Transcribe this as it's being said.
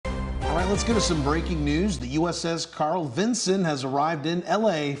Let's go to some breaking news. The USS Carl Vinson has arrived in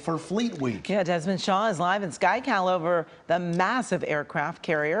LA for Fleet Week. Yeah, Desmond Shaw is live in SkyCal over the massive aircraft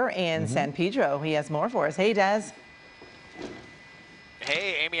carrier in San Pedro. He has more for us. Hey, Des.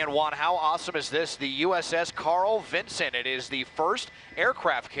 Hey, Amy and Juan, how awesome is this? The USS Carl Vinson. It is the first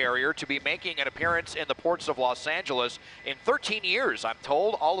aircraft carrier to be making an appearance in the ports of Los Angeles in 13 years, I'm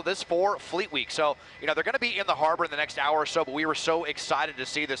told. All of this for Fleet Week. So, they're going to be in the harbor in the next hour or so, but we were so excited to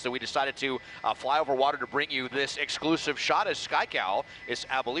see this that we decided to fly over water to bring you this exclusive shot, as SkyCal is,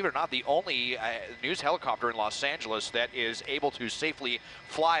 believe it or not, the only news helicopter in Los Angeles that is able to safely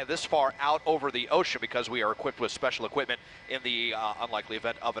fly this far out over the ocean, because we are equipped with special equipment in the unlikely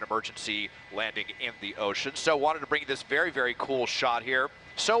event of an emergency landing in the ocean. So wanted to bring you this very, very cool shot here.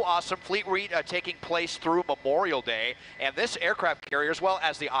 So awesome. Fleet Week taking place through Memorial Day, and this aircraft carrier, as well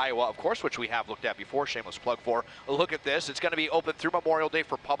as the Iowa, of course, which we have looked at before, shameless plug for. Look at this. It's going to be open through Memorial Day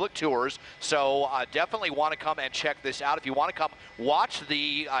for public tours, so definitely want to come and check this out. If you want to come watch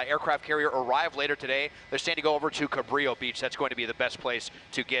the aircraft carrier arrive later today, they're saying to go over to Cabrillo Beach. That's going to be the best place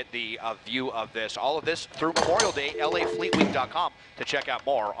to get the view of this. All of this through Memorial Day, LAFleetweek.com to check out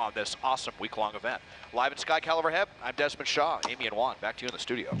more on this awesome week-long event. Live in SkyCal overhead, I'm Desmond Shaw. Amy and Juan, back to you in the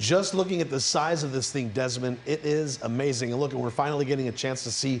studio. Just looking at the size of this thing, Desmond, it is amazing. And look, we're finally getting a chance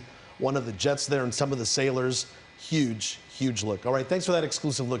to see one of the jets there and some of the sailors. Huge, huge look. All right, thanks for that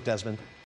exclusive look, Desmond.